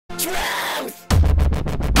truth!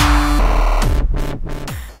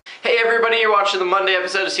 Hey everybody, you're watching the Monday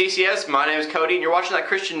episode of CCS. My name is Cody, and you're watching that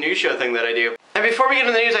Christian news show thing that I do. And before we get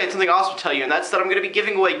into the news, I had something awesome to tell you, and that's that I'm going to be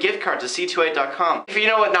giving away gift cards to C28.com. If you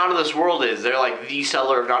know what Not of This World is, they're like the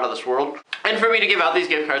seller of Not of This World. And for me to give out these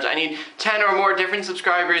gift cards, I need 10 or more different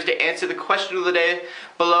subscribers to answer the question of the day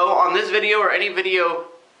below on this video or any video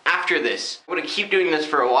after this. I'm going to keep doing this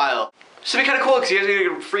for a while. So it'd be kind of cool because you guys are going to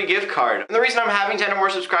get a free gift card. And the reason I'm having 10 or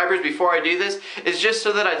more subscribers before I do this is just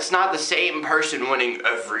so that it's not the same person winning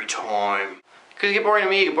every time. Because it get boring to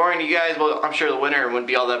me, it get boring to you guys. Well, I'm sure the winner wouldn't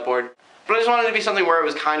be all that bored. But I just wanted it to be something where it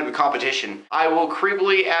was kind of a competition. I will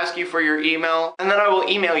creepily ask you for your email, and then I will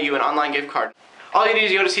email you an online gift card. All you need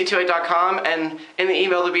is you go to C28.com, and in the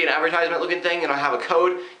email there'll be an advertisement looking thing, and I'll have a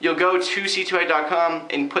code. You'll go to C28.com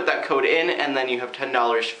and put that code in, and then you have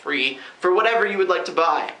 $10 free for whatever you would like to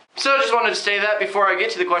buy. So I just wanted to say that before I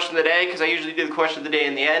get to the question of the day, because I usually do the question of the day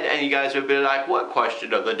in the end, and you guys would be like, what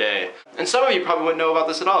question of the day? And some of you probably wouldn't know about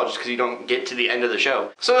this at all, just because you don't get to the end of the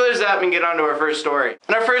show. So there's that, and we can get on to our first story.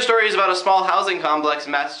 And our first story is about a small housing complex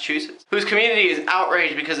in Massachusetts, whose community is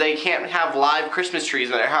outraged because they can't have live Christmas trees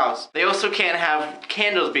in their house. They also can't have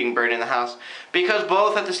candles being burned in the house, because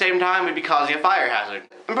both at the same time would be causing a fire hazard.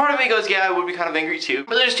 And part of me goes, yeah, I would be kind of angry too.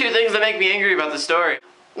 But there's two things that make me angry about this story.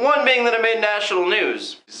 One being that it made national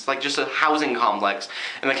news. It's like just a housing complex,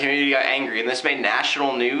 and the community got angry, and this made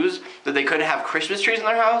national news that they couldn't have Christmas trees in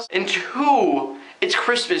their house. And two, it's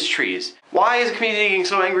Christmas trees. Why is the community getting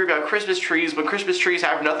so angry about Christmas trees when Christmas trees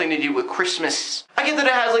have nothing to do with Christmas? I get that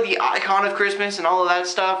it has like the icon of Christmas and all of that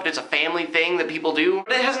stuff, and it's a family thing that people do,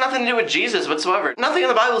 but it has nothing to do with Jesus whatsoever. Nothing in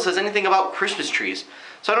the Bible says anything about Christmas trees.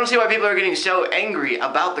 So I don't see why people are getting so angry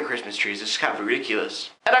about the Christmas trees. It's just kind of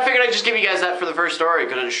ridiculous. And I figured I'd just give you guys that for the first story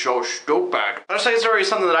because it's so stupid. Our second story is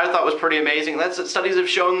something that I thought was pretty amazing. That's that studies have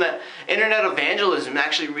shown that internet evangelism is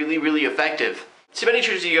actually really effective. See, many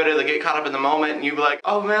churches you go to, they get caught up in the moment and you be like,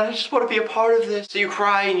 oh man, I just want to be a part of this. So you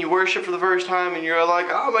cry and you worship for the first time and you're like,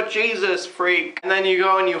 oh, I'm a Jesus freak. And then you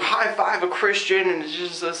go and you high five a Christian and it's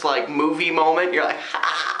just this like movie moment. You're like,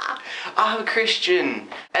 ha, I'm a Christian.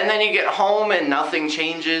 And then you get home and nothing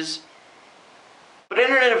changes. But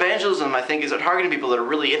internet evangelism, I think, is targeting people that are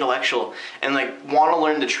really intellectual and like want to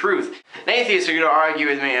learn the truth. And atheists are going to argue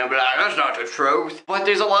with me and be like, that's not the truth. But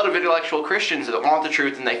there's a lot of intellectual Christians that want the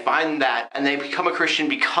truth and they find that and they become a Christian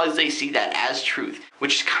because they see that as truth.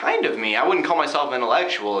 Which is kind of me. I wouldn't call myself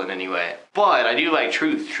intellectual in any way. But I do like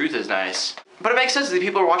truth. Truth is nice. But it makes sense that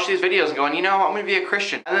people are watching these videos and going, you know, I'm going to be a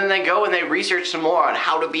Christian. And then they go and they research some more on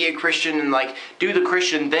how to be a Christian and like do the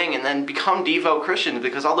Christian thing and then become devout Christians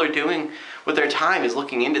because all they're doing with their time is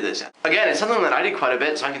looking into this. Again, it's something that I did quite a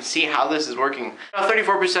bit so I can see how this is working.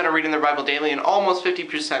 34% are reading their Bible daily and almost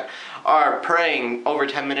 50% are praying over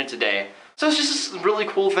 10 minutes a day. So it's just this really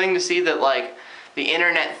cool thing to see that like the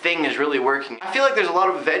internet thing is really working. I feel like there's a lot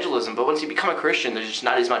of evangelism, but once you become a Christian, there's just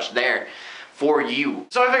not as much there for you.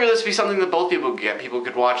 So I figured this would be something that both people could get. People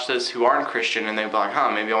could watch this who aren't Christian and they'd be like,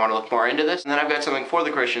 huh, maybe I want to look more into this. And then I've got something for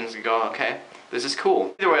the Christians and go, okay, this is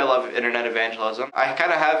cool. Either way, I love internet evangelism. I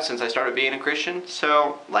kind of have since I started being a Christian,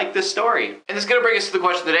 so like this story. And it's gonna bring us to the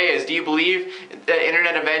question of the day is, do you believe that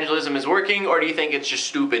internet evangelism is working, or do you think it's just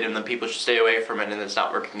stupid and that people should stay away from it and it's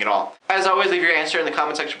not working at all? As always, leave your answer in the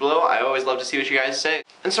comment section below. I always love to see what you guys say.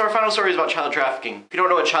 And so our final story is about child trafficking. If you don't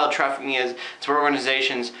know what child trafficking is, it's where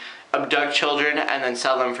organizations abduct children and then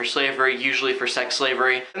sell them for slavery, usually for sex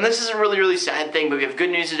slavery. And this is a really sad thing, but we have good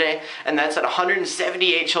news today, and that's that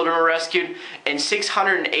 178 children were rescued and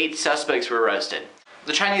 608 suspects were arrested.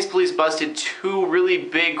 The Chinese police busted 2 really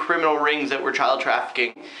big criminal rings that were child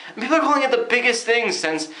trafficking. And people are calling it the biggest thing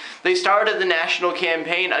since they started the national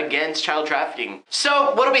campaign against child trafficking.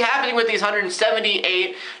 So what will be happening with these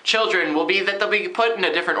 178 children will be that they'll be put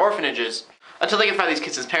into different orphanages until they can find these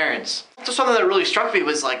kids' parents. So something that really struck me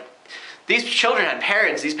was like, these children had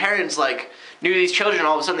parents. These parents like knew these children.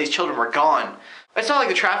 All of a sudden, these children were gone. It's not like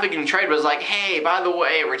the trafficking trade was like, hey, by the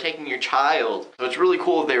way, we're taking your child. So it's really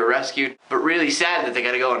cool that they were rescued, but really sad that they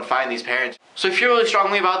got to go and find these parents. So if you feel really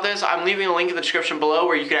strongly about this, I'm leaving a link in the description below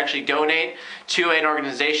where you can actually donate to an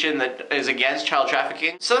organization that is against child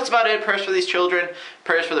trafficking. So that's about it. Prayers for these children,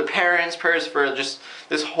 prayers for their parents, prayers for just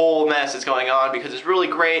this whole mess that's going on because it's really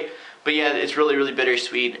great, but yeah, it's really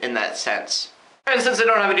bittersweet in that sense. And since I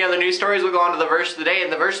don't have any other news stories, we'll go on to the verse of the day,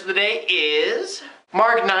 and the verse of the day is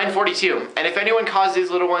Mark 9:42. And if anyone caused these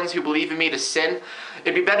little ones who believe in me to sin,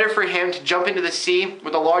 it'd be better for him to jump into the sea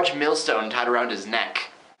with a large millstone tied around his neck.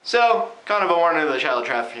 So, kind of a warning to the child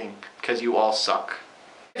trafficking, because you all suck.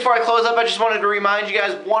 Before I close up, I just wanted to remind you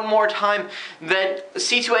guys one more time that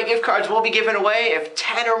C2A gift cards will be given away if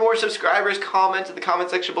 10 or more subscribers comment in the comment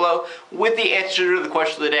section below with the answer to the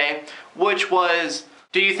question of the day, which was,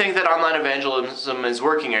 do you think that online evangelism is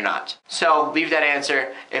working or not? So leave that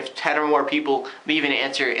answer. If 10 or more people leave an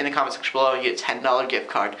answer in the comment section below, you get a $10 gift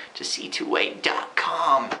card to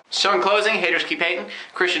c2a.com. So in closing, haters keep hating,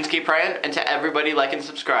 Christians keep praying, and to everybody, like and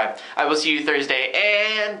subscribe. I will see you Thursday,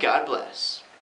 and God bless.